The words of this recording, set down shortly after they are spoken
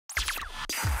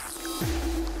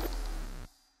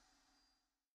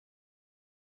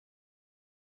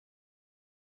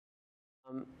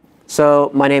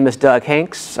So my name is Doug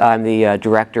Hanks. I'm the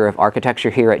Director of Architecture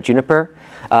here at Juniper.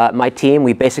 My team,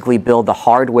 we basically build the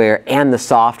hardware and the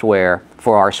software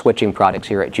for our switching products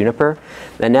here at Juniper.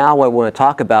 And now what I want to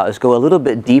talk about is go a little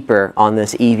bit deeper on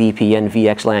this EVPN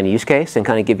VXLAN use case and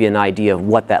kind of give you an idea of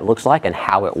what that looks like and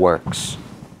how it works.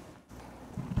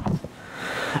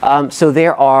 So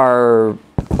there are,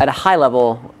 at a high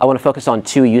level, I want to focus on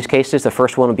two use cases, the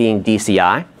first one being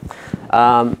DCI.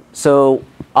 So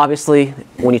obviously,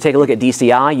 when you take a look at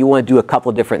DCI, you want to do a couple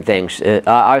of different things.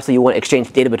 Obviously, you want to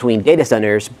exchange data between data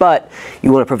centers, but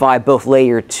you want to provide both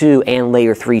layer 2 and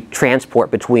layer 3 transport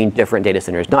between different data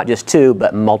centers. Not just two,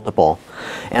 but multiple.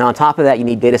 And on top of that, you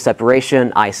need data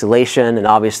separation, isolation, and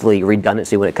obviously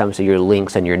redundancy when it comes to your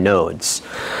links and your nodes.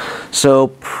 So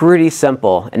pretty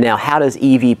simple. And now, how does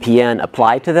EVPN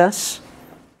apply to this?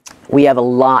 We have a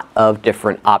lot of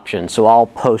different options, so I'll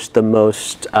post the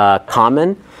most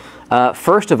common.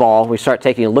 First of all, we start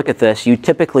taking a look at this, you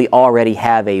typically already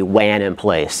have a WAN in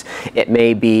place. It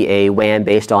may be a WAN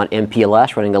based on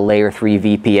MPLS running a layer 3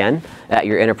 VPN at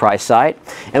your enterprise site.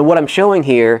 And what I'm showing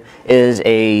here is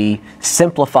a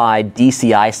simplified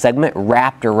DCI segment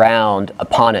wrapped around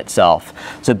upon itself.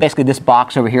 So basically this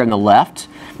box over here on the left,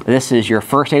 this is your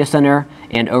first data center,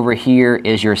 and over here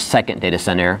is your second data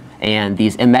center. And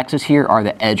these MXs here are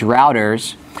the edge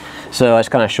routers. So I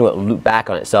just kind of show it loop back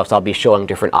on itself, so I'll be showing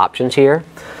different options here.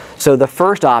 So the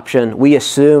first option, we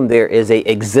assume there is a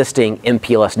existing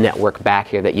MPLS network back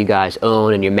here that you guys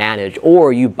own and you manage,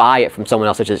 or you buy it from someone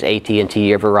else such as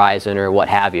AT&T or Verizon or what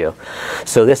have you.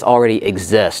 So this already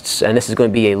exists, and this is going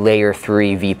to be a layer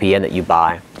 3 VPN that you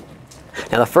buy.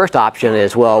 Now the first option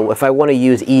is, well, if I want to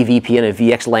use EVPN and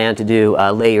VXLAN to do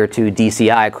layer 2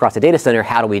 DCI across the data center,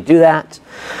 how do we do that?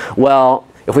 Well,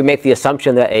 if we make the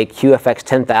assumption that a QFX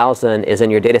 10,000 is in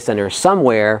your data center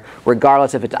somewhere,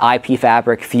 regardless if it's IP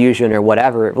fabric, fusion, or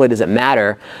whatever, it really doesn't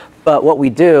matter. But what we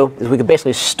do is we can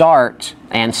basically start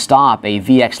and stop a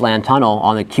VXLAN tunnel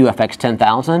on the QFX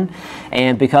 10,000.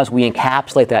 And because we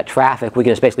encapsulate that traffic, we can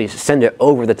just basically send it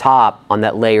over the top on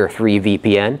that layer 3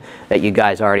 VPN that you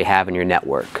guys already have in your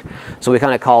network. So we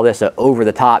kind of call this an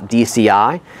over-the-top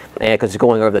DCI because it's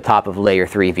going over the top of layer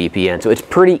 3 VPN. So it's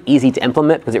pretty easy to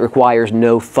implement because it requires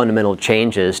no fundamental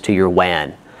changes to your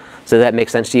WAN. So does that make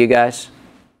sense to you guys?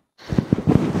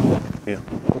 Yeah.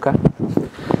 Okay.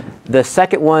 The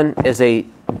second one is a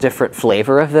different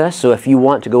flavor of this. So if you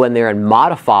want to go in there and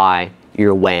modify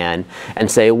your WAN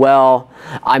and say, well,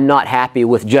 I'm not happy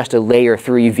with just a layer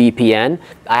 3 VPN,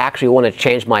 I actually want to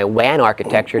change my WAN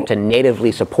architecture to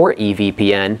natively support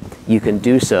EVPN, you can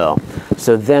do so.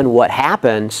 So then what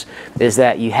happens is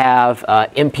that you have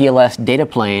MPLS data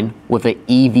plane with an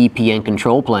EVPN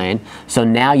control plane. So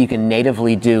now you can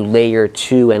natively do layer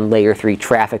 2 and layer 3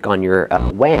 traffic on your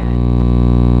WAN.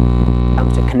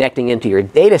 To connecting into your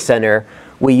data center,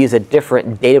 we use a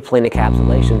different data plane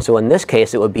encapsulation. So in this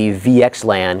case, it would be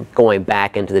VXLAN going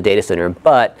back into the data center,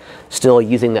 but still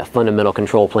using that fundamental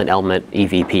control plane element,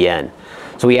 EVPN.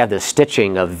 So we have the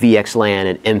stitching of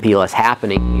VXLAN and MPLS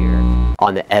happening here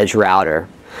on the edge router.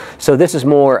 So this is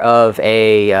more of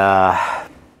a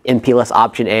MPLS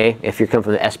option A if you're coming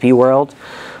from the SP world.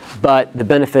 But the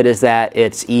benefit is that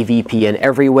it's EVPN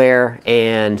everywhere,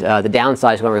 and the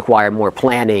downside is going to require more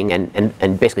planning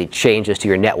and basically changes to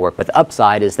your network. But the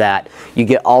upside is that you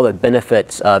get all the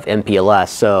benefits of MPLS.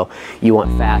 So you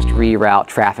want fast reroute,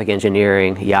 traffic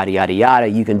engineering, yada, yada, yada.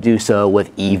 You can do so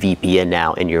with EVPN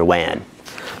now in your WAN.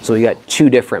 So we got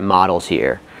two different models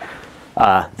here.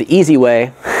 The easy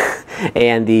way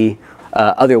and the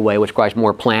other way, which requires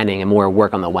more planning and more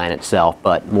work on the WAN itself,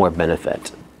 but more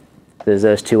benefit. Does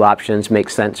those two options make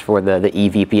sense for the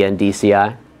EVPN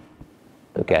DCI?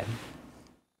 Okay.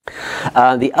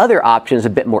 The other option is a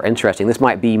bit more interesting. This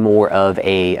might be more of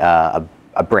a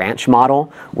branch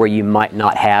model where you might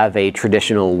not have a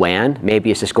traditional WAN.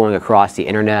 Maybe it's just going across the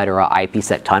internet or an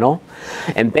IPsec tunnel.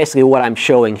 And basically what I'm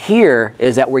showing here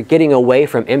is that we're getting away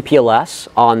from MPLS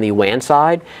on the WAN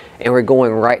side, and we're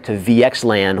going right to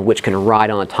VXLAN, which can ride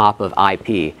on the top of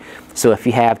IP. So if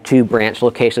you have two branch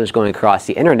locations going across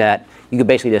the internet, you could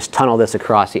basically just tunnel this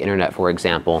across the internet, for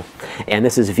example. And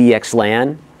this is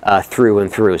VXLAN through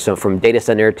and through. So from data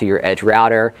center to your edge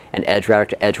router, and edge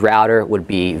router to edge router would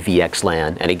be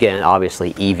VXLAN. And again,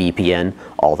 obviously EVPN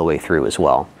all the way through as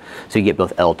well. So you get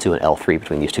both L2 and L3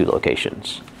 between these two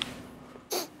locations.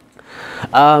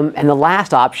 And the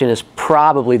last option is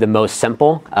probably the most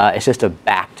simple. It's just a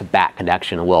back-to-back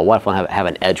connection. Well, what if I have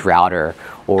an edge router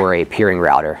or a peering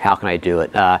router? How can I do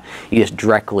it? You just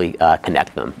directly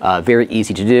connect them. Very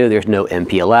easy to do. There's no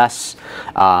MPLS.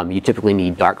 You typically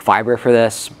need dark fiber for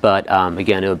this, but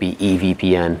again, it would be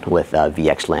EVPN with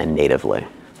VXLAN natively.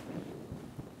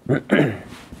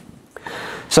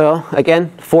 So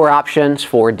again, 4 options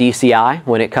for DCI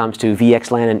when it comes to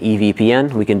VXLAN and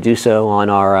EVPN. We can do so on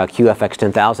our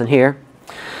QFX10000 here.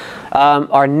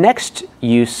 Our next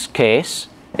use case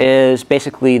is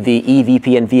basically the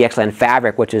EVPN VXLAN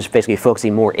fabric, which is basically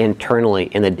focusing more internally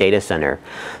in the data center.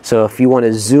 So if you want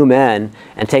to zoom in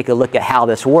and take a look at how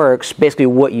this works, basically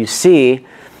what you see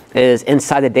is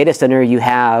inside the data center you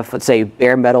have, let's say,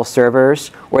 bare metal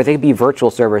servers, or they could be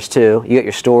virtual servers too. You get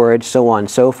your storage, so on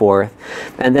and so forth.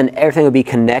 And then everything will be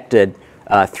connected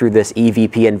through this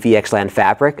EVPN VXLAN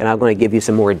fabric. And I'm going to give you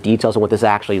some more details on what this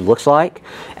actually looks like.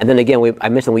 And then again, I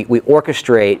mentioned we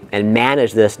orchestrate and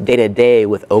manage this day to day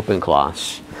with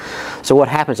OpenClass. So what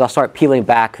happens, I'll start peeling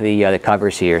back the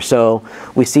covers here. So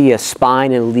we see a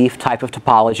spine and leaf type of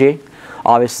topology.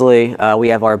 Obviously, we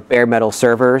have our bare metal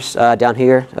servers down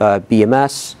here,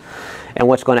 BMS. And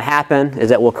what's going to happen is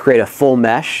that we'll create a full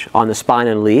mesh on the spine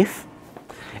and leaf.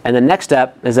 And the next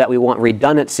step is that we want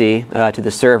redundancy to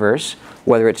the servers,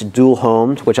 whether it's dual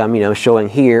homed, which I'm showing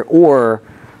here, or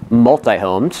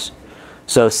multi-homed.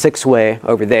 So 6-way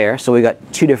over there. So we got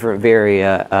 2 different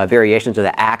variations of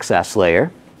the access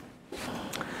layer.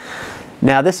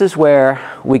 Now this is where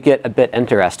we get a bit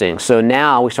interesting. So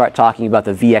now we start talking about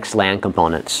the VXLAN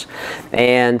components.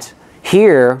 And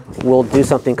here we'll do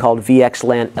something called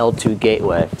VXLAN L2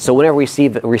 gateway. So whenever we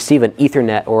receive an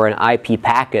Ethernet or an IP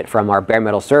packet from our bare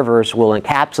metal servers, we'll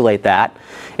encapsulate that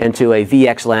into a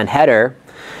VXLAN header.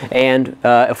 And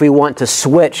if we want to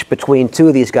switch between 2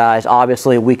 of these guys,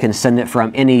 obviously we can send it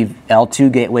from any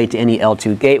L2 gateway to any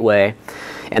L2 gateway.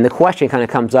 And the question kind of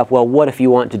comes up, well, what if you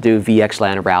want to do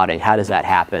VXLAN routing? How does that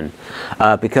happen?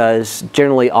 Because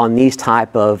generally on these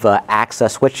type of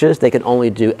access switches, they can only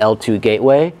do L2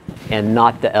 gateway and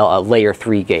not the layer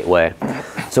 3 gateway.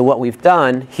 So what we've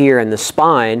done here in the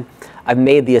spine, I've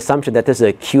made the assumption that this is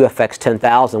a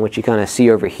QFX10000, which you kind of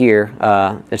see over here.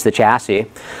 It's the chassis.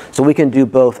 So we can do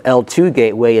both L2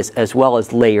 gateway as well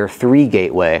as layer 3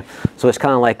 gateway. So it's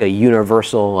kind of like a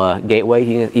universal gateway.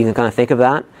 You can kind of think of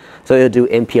that. So it'll do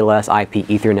MPLS, IP,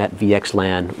 Ethernet,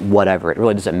 VXLAN, whatever. It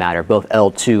really doesn't matter, both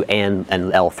L2 and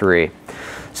L3.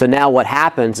 So now what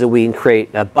happens is we can create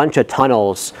a bunch of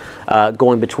tunnels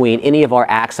going between any of our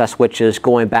access switches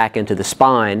going back into the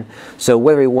spine. So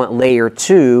whether we want layer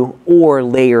 2 or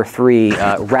layer 3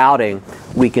 routing,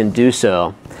 we can do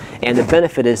so. And the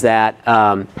benefit is that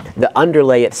the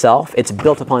underlay itself, it's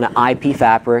built upon an IP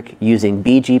fabric using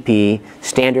BGP,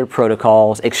 standard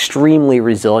protocols, extremely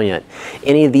resilient.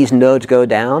 Any of these nodes go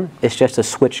down, it's just a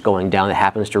switch going down that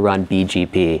happens to run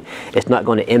BGP. It's not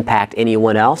going to impact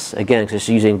anyone else. Again, it's just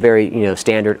using very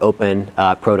standard open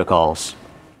protocols.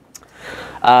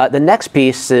 The next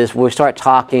piece is we start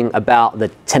talking about the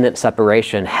tenant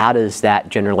separation. How does that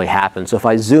generally happen? So if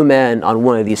I zoom in on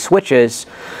one of these switches,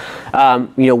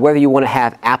 whether you want to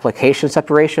have application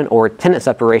separation or tenant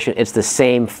separation, it's the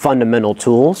same fundamental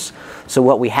tools. So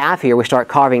what we have here, we start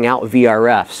carving out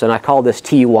VRFs, and I call this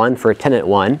T1 for tenant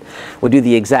 1. We'll do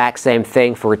the exact same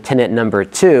thing for tenant number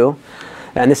 2,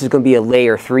 and this is going to be a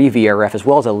layer 3 VRF as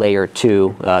well as a layer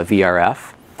 2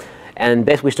 VRF. And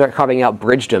basically start carving out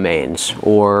bridge domains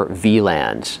or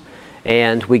VLANs.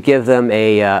 And we give them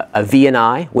a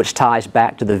VNI, which ties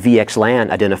back to the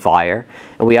VXLAN identifier.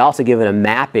 And we also give it a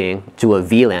mapping to a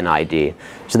VLAN ID.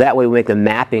 So that way we make the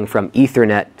mapping from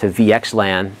Ethernet to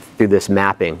VXLAN through this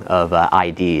mapping of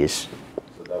IDs.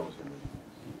 So that was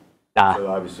so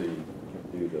obviously you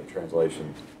do the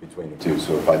translation between the 2.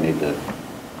 So if I need to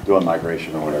do a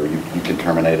migration or whatever, you can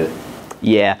terminate it.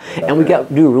 Yeah, and we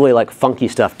do really funky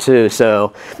stuff too.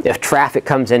 So if traffic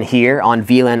comes in here on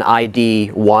VLAN ID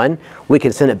 1, we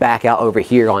can send it back out over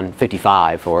here on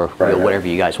 55 or whatever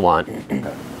you guys want. Okay.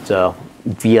 So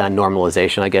VLAN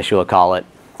normalization, I guess you will call it.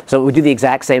 So we do the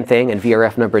exact same thing in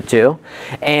VRF number 2,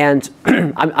 and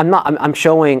I'm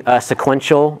showing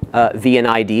sequential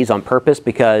VNIDs on purpose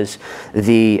because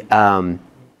the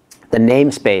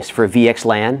namespace for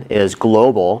VXLAN is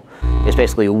global. It's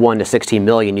basically 1 to 16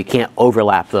 million. You can't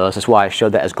overlap those. That's why I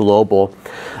showed that as global.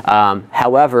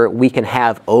 However, we can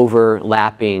have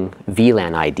overlapping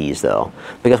VLAN IDs though.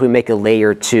 Because we make a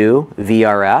layer 2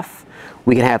 VRF,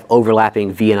 we can have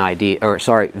overlapping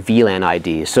VLAN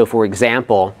IDs. So for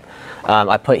example,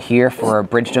 I put here for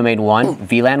bridge domain 1,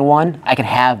 VLAN 1, I can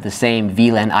have the same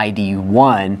VLAN ID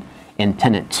 1 in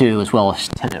tenant 2 as well as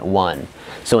tenant 1.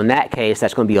 So in that case,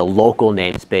 that's going to be a local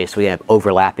namespace. So we have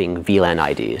overlapping VLAN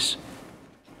IDs.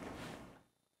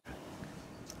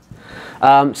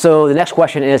 So the next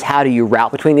question is, how do you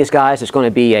route between these guys? It's going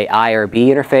to be a IRB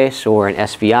interface or an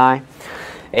SVI.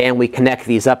 And we connect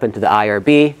these up into the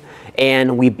IRB.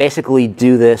 And we basically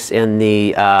do this in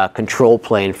the control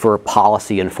plane for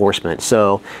policy enforcement.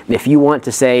 So if you want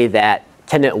to say that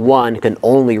tenant 1 can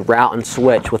only route and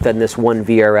switch within this one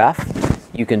VRF,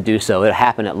 you can do so. It'll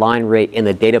happen at line rate in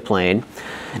the data plane.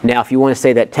 Now, if you want to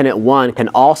say that tenant 1 can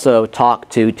also talk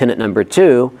to tenant number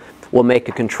 2, we'll make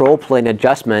a control plane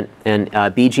adjustment in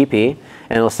BGP,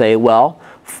 and it'll say, well,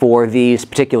 for these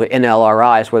particular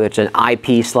NLRIs, whether it's an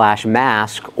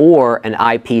IP/mask or an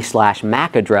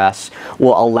IP/MAC address,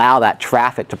 will allow that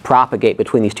traffic to propagate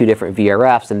between these two different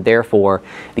VRFs, and therefore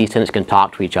these tenants can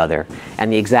talk to each other.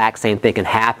 And the exact same thing can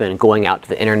happen going out to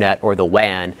the internet or the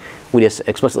WAN. We just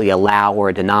explicitly allow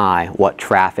or deny what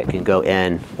traffic can go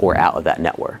in or out of that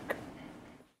network.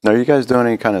 Now, are you guys doing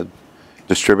any kind of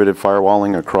distributed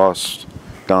firewalling across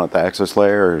down at the access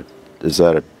layer, or is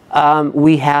that a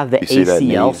we have the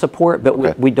ACL support, but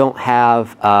okay. we don't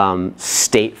have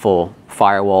stateful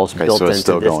firewalls built so it's into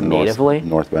still this going natively.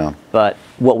 northbound. But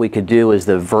what we could do is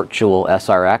the virtual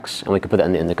SRX, and we could put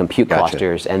it in the compute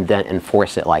clusters and then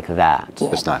enforce it like that.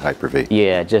 It's not Hyper-V.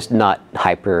 Yeah, just not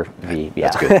Hyper-V.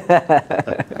 Yeah. That's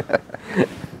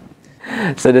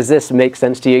good. So does this make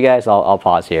sense to you guys? I'll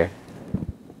pause here.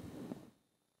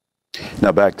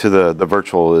 Now back to the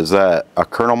virtual, is that a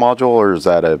kernel module or is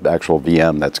that an actual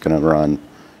VM that's going to run?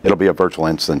 It'll be a virtual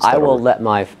instance. I will let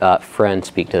my friend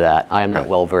speak to that. I am not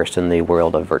well versed in the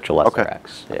world of virtual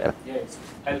SRX. Okay. Yeah. Yeah,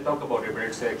 I'll talk about it, but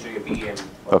it's actually a VM.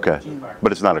 Okay,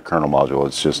 but it's not a kernel module.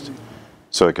 It's just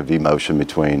so it could vMotion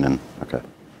between and okay.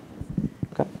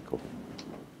 Okay. Cool.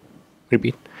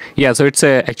 Repeat. Yeah, so it's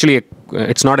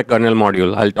it's not a kernel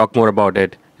module. I'll talk more about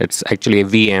it. It's actually a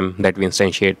VM that we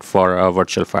instantiate for a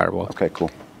virtual firewall. Okay, cool.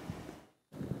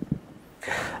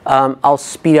 I'll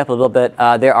speed up a little bit.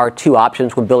 There are two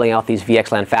options when building out these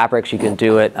VXLAN fabrics. You can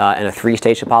do it in a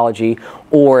 3-stage topology,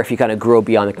 or if you kind of grow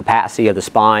beyond the capacity of the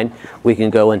spine, we can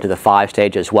go into the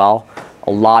 5-stage as well.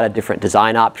 A lot of different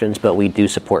design options, but we do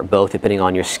support both depending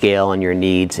on your scale and your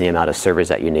needs and the amount of servers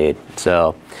that you need.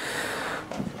 So.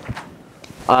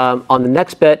 On the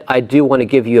next bit, I do want to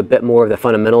give you a bit more of the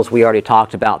fundamentals. We already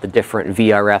talked about the different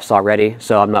VRFs already,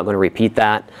 so I'm not going to repeat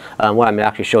that. What I'm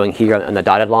actually showing here on the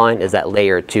dotted line is that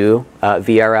layer 2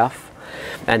 VRF.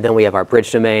 And then we have our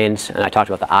bridge domains, and I talked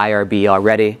about the IRB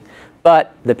already.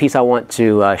 But the piece I want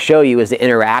to show you is the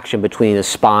interaction between the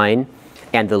spine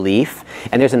and the leaf.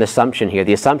 And there's an assumption here.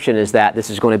 The assumption is that this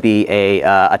is going to be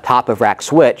a top-of-rack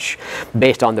switch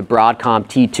based on the Broadcom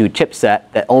T2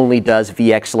 chipset that only does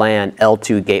VXLAN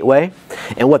L2 gateway.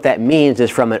 And what that means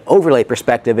is, from an overlay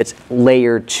perspective, it's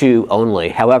layer 2 only.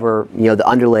 However, the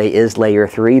underlay is layer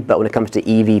 3, but when it comes to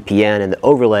EVPN and the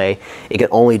overlay, it can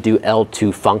only do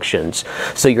L2 functions.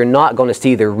 So you're not going to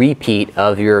see the repeat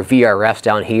of your VRFs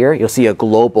down here. You'll see a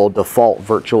global default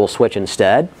virtual switch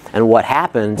instead. And what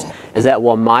happens is that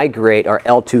we'll migrate our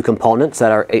L2 components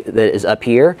that is up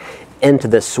here into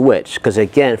the switch, because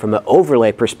again, from an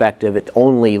overlay perspective, it's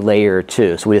only layer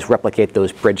 2. So we just replicate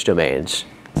those bridge domains.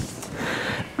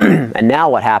 And now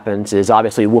what happens is,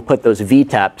 obviously, we'll put those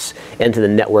VTEPs into the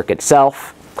network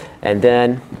itself, and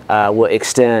then we'll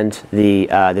extend the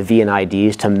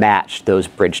VNIDs to match those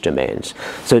bridge domains.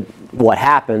 So what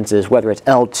happens is, whether it's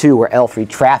L2 or L3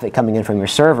 traffic coming in from your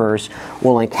servers,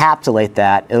 we'll encapsulate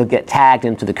that. It'll get tagged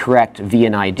into the correct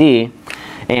VNID,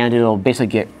 and it'll basically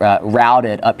get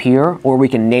routed up here, or we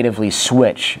can natively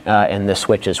switch in the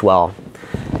switch as well.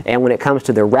 And when it comes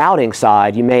to the routing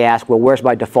side, you may ask, well, where's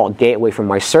my default gateway from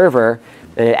my server?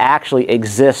 And it actually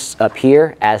exists up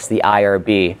here as the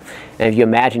IRB. And if you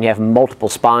imagine you have multiple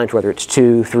spines, whether it's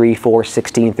 2, 3, 4,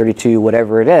 16, 32,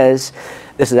 whatever it is,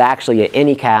 this is actually an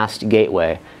Anycast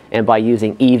gateway. And by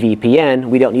using EVPN,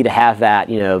 we don't need to have that,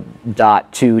 .2,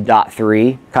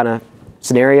 .3 kind of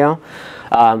scenario.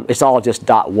 It's all just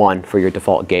 .1 for your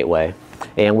default gateway.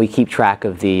 And we keep track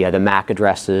of the MAC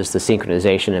addresses, the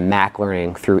synchronization, and MAC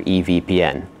learning through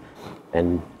EVPN.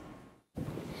 And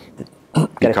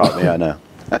you caught me, I know.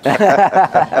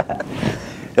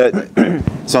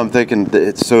 So I'm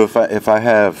thinking, so if I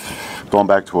have, going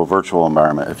back to a virtual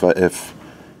environment,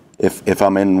 if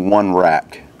I'm in one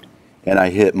rack and I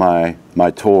hit my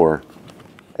Tor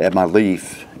at my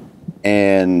leaf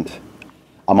and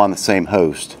I'm on the same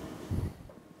host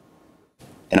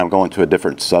and I'm going to a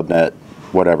different subnet,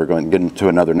 whatever, getting to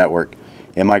another network,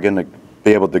 am I going to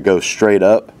be able to go straight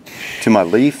up to my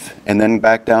leaf and then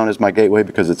back down as my gateway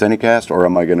because it's anycast, or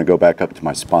am I going to go back up to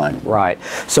my spine? Right.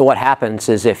 So what happens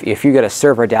is if you get a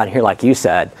server down here, like you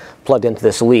said, plugged into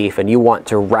this leaf, and you want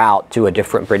to route to a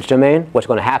different bridge domain, what's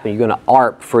going to happen? You're going to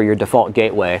ARP for your default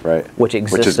gateway, right, which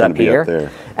exists is up here, up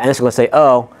there. And it's going to say,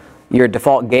 oh, your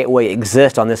default gateway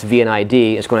exists on this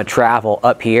VNID. It's going to travel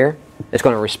up here. It's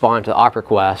going to respond to the ARP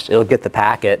request. It'll get the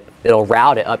packet. It'll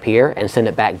route it up here and send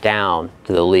it back down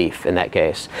to the leaf in that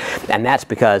case. And that's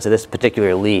because this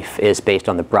particular leaf is based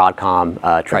on the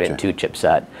Broadcom Trident 2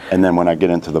 chipset. And then when I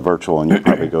get into the virtual, and you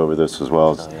probably go over this as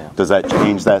well, does that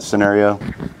change that scenario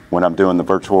when I'm doing the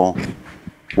virtual?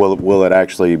 Will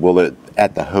it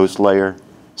at the host layer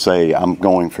say I'm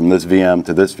going from this VM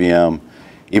to this VM,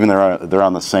 even though they're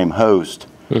on the same host?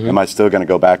 Am I still going to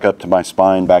go back up to my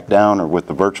spine, back down, or with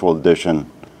the virtual edition,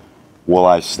 will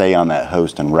I stay on that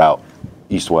host and route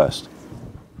east-west?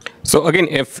 So again,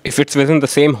 if it's within the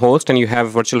same host and you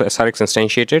have virtual SRX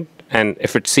instantiated, and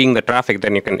if it's seeing the traffic,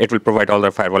 then it will provide all the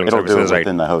firewalling services, do it right?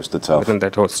 Within the host itself. Within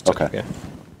that host. Okay.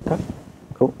 Yeah.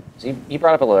 Cool. So you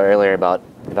brought up a little earlier about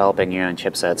developing your own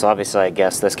chipsets. Obviously, I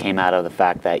guess this came out of the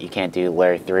fact that you can't do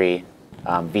layer 3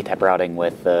 VTEP routing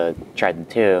with the Trident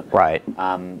 2. Right.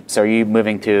 So are you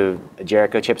moving to a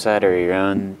Jericho chipset or your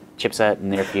own chipset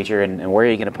in the near future? And where are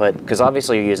you going to put, because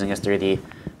obviously you're using this through the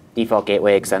default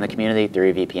gateway extended community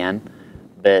through VPN,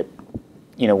 but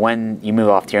when you move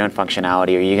off to your own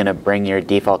functionality, are you going to bring your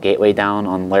default gateway down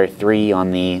on layer 3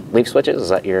 on the leaf switches? Is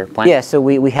that your plan? Yeah, so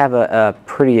we have a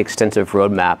pretty extensive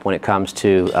roadmap when it comes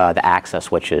to the access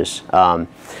switches. I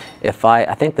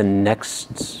think the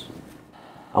next,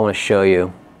 I want to show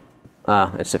you,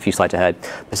 it's a few slides ahead.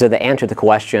 So the answer to the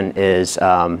question is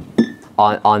on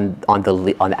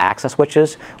the access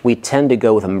switches, we tend to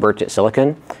go with a merchant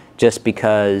silicon just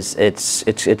because it's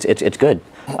good.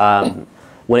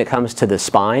 When it comes to the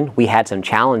spine, we had some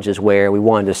challenges where we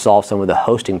wanted to solve some of the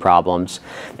hosting problems,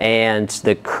 and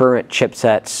the current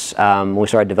chipsets, when we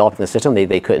started developing the system,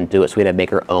 they couldn't do it, so we had to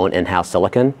make our own in-house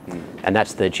silicon, and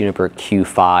that's the Juniper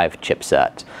Q5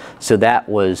 chipset. So that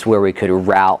was where we could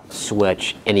route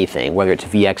switch anything, whether it's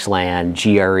VXLAN,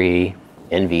 GRE,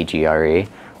 NVGRE,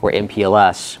 or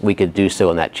MPLS, we could do so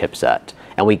in that chipset.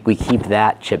 And we keep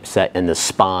that chipset in the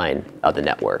spine of the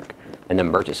network, and the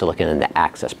merchant silicon in the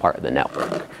access part of the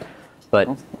network. But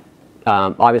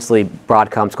obviously,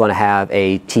 Broadcom's going to have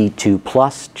a T2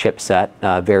 Plus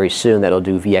chipset very soon that'll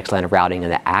do VXLAN routing in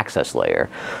the access layer.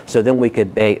 So then we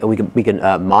can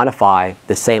modify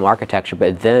the same architecture,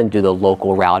 but then do the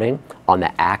local routing on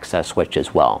the access switch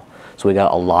as well. So we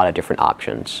got a lot of different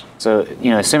options. So,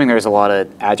 assuming there's a lot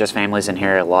of address families in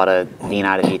here, a lot of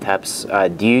VNI to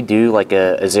VTEPs, do you do like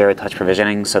a zero-touch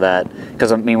provisioning so that,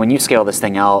 because when you scale this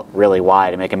thing out really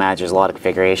wide, I can imagine there's a lot of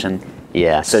configuration.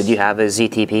 Yes. So do you have a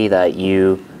ZTP that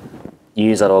you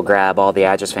use that'll grab all the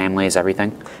address families,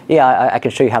 everything? Yeah, I can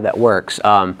show you how that works.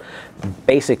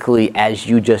 Basically, as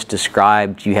you just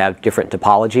described, you have different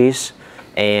topologies,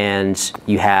 and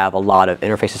you have a lot of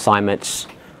interface assignments,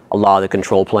 a lot of the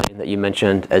control plane that you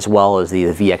mentioned, as well as the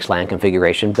VXLAN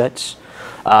configuration bits.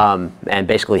 And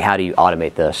basically, how do you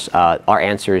automate this? Our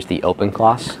answer is the open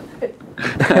class.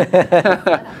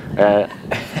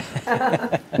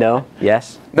 No?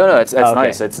 Yes? No, it's okay.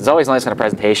 nice. It's always nice in a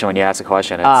presentation when you ask a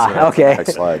question. It's, okay.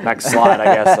 Next slide. Next slide,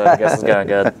 I guess is going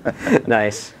good.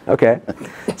 Nice. Okay.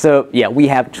 So yeah, we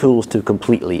have tools to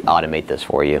completely automate this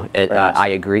for you. I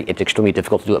agree. It's extremely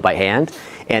difficult to do it by hand,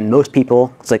 and most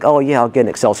people, it's like, oh yeah, I'll get an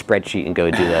Excel spreadsheet and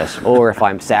go do this. Or if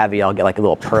I'm savvy, I'll get like a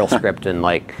little Perl script and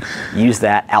like use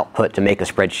that output to make a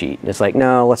spreadsheet. And it's like,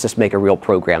 no, let's just make a real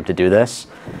program to do this.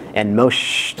 And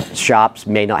most shops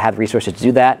may not have the resources to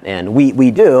do that, and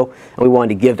we do, and we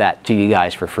wanted to give that to you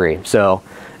guys for free. So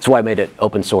that's why I made it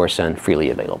open source and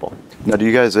freely available. Now, do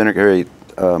you guys integrate,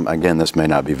 again, this may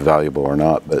not be valuable or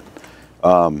not, but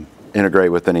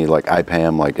integrate with any like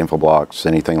IPAM, like Infoblocks,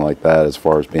 anything like that, as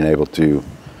far as being able to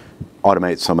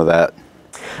automate some of that?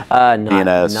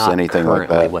 DNS, not anything like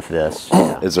that? With this.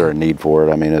 Yeah. Is there a need for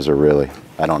it? I mean, is there really?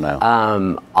 I don't know.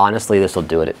 Honestly, this will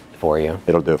do it for you.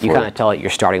 It'll do it for you. You kind of tell it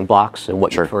your starting blocks and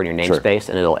what Sure, you prefer in your sure. namespace,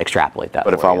 and it'll extrapolate that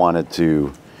But for if I you. wanted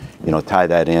to, tie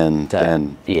that in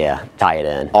and Yeah, tie it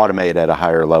in. automate at a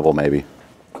higher level, maybe.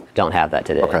 Don't have that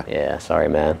today. Okay. Yeah, sorry,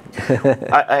 man.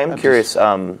 I am curious.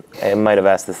 I might have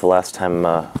asked this the last time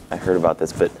I heard about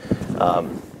this, but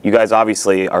you guys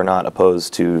obviously are not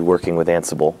opposed to working with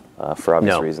Ansible for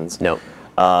obvious reasons. No.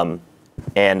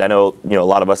 And I know, a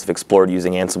lot of us have explored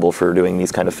using Ansible for doing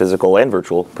these kind of physical and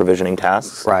virtual provisioning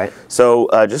tasks. Right. So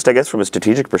just, I guess, from a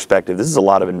strategic perspective, this is a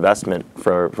lot of investment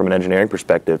from an engineering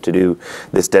perspective to do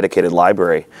this dedicated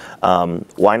library.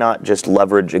 Why not just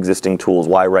leverage existing tools?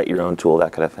 Why write your own tool,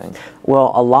 that kind of thing?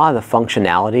 Well, a lot of the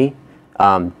functionality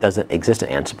doesn't exist in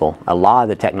Ansible. A lot of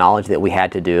the technology that we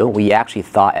had to do, we actually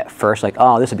thought at first, like,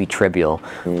 oh, this would be trivial.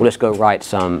 We'll just go write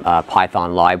some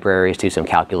Python libraries, do some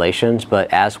calculations.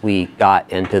 But as we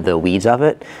got into the weeds of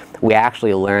it, we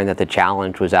actually learned that the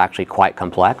challenge was actually quite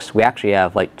complex. We actually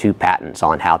have like 2 patents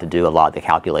on how to do a lot of the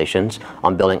calculations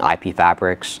on building IP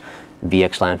fabrics,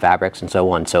 VXLAN fabrics, and so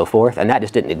on and so forth, and that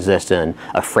just didn't exist in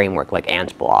a framework like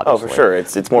Ansible, obviously. Oh, for sure.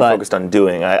 It's more focused on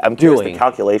doing. I'm curious the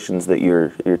calculations that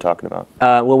you're talking about.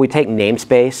 Well, we take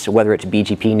namespace, whether it's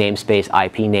BGP namespace,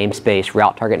 IP namespace,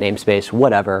 route target namespace,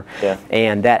 whatever,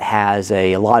 and that has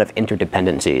a lot of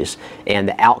interdependencies, and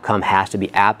the outcome has to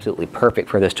be absolutely perfect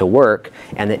for this to work,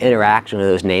 and the interaction of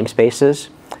those namespaces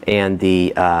and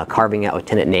the carving out of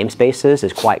tenant namespaces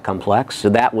is quite complex. So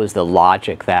that was the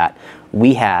logic that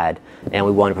we had, and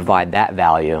we want to provide that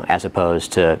value as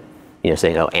opposed to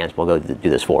saying, oh, Ansible, go do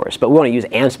this for us. But we want to use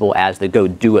Ansible as the go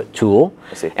do it tool.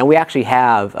 I see. And we actually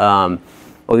have, well,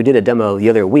 we did a demo the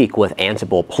other week with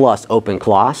Ansible plus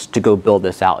OpenClass to go build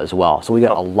this out as well. So we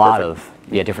got a lot of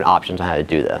different options on how to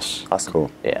do this. Awesome.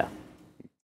 Cool. Yeah.